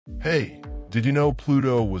Hey, did you know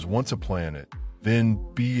Pluto was once a planet? Then,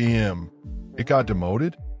 BM, it got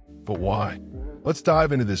demoted? But why? Let's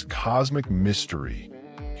dive into this cosmic mystery.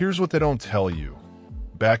 Here's what they don't tell you.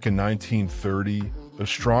 Back in 1930,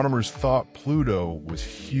 astronomers thought Pluto was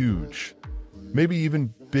huge, maybe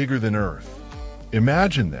even bigger than Earth.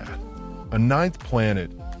 Imagine that, a ninth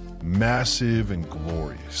planet, massive and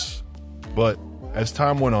glorious. But as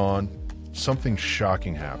time went on, something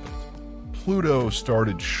shocking happened. Pluto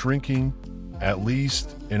started shrinking, at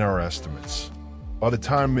least in our estimates. By the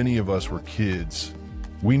time many of us were kids,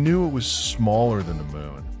 we knew it was smaller than the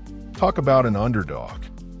moon. Talk about an underdog.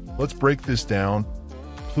 Let's break this down.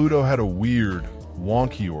 Pluto had a weird,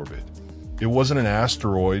 wonky orbit. It wasn't an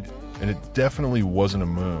asteroid, and it definitely wasn't a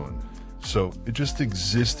moon. So it just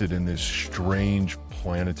existed in this strange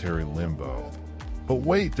planetary limbo. But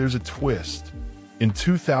wait, there's a twist. In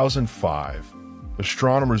 2005,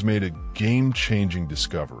 astronomers made a game-changing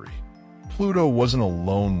discovery. Pluto wasn't a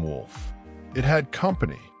lone wolf. It had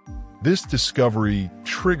company. This discovery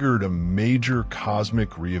triggered a major cosmic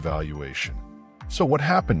reevaluation. So what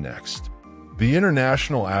happened next? The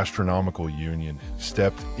International Astronomical Union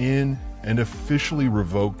stepped in and officially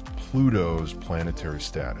revoked Pluto's planetary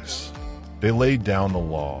status. They laid down the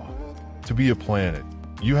law. To be a planet,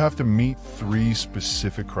 you have to meet 3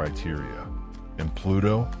 specific criteria. And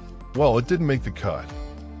Pluto? Well, it didn't make the cut.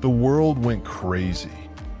 The world went crazy.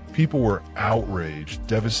 People were outraged,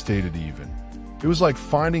 devastated even. It was like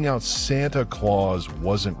finding out Santa Claus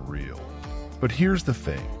wasn't real. But here's the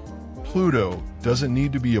thing. Pluto doesn't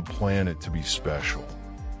need to be a planet to be special.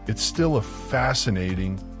 It's still a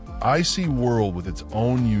fascinating, icy world with its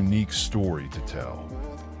own unique story to tell.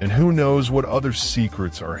 And who knows what other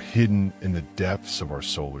secrets are hidden in the depths of our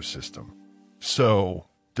solar system. So,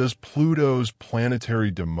 does Pluto's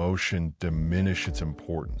planetary demotion diminish its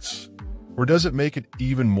importance? Or does it make it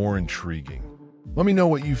even more intriguing? Let me know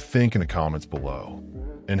what you think in the comments below.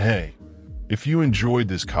 And hey, if you enjoyed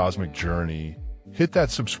this cosmic journey, hit that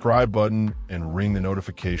subscribe button and ring the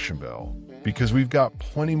notification bell, because we've got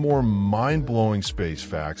plenty more mind-blowing space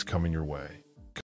facts coming your way.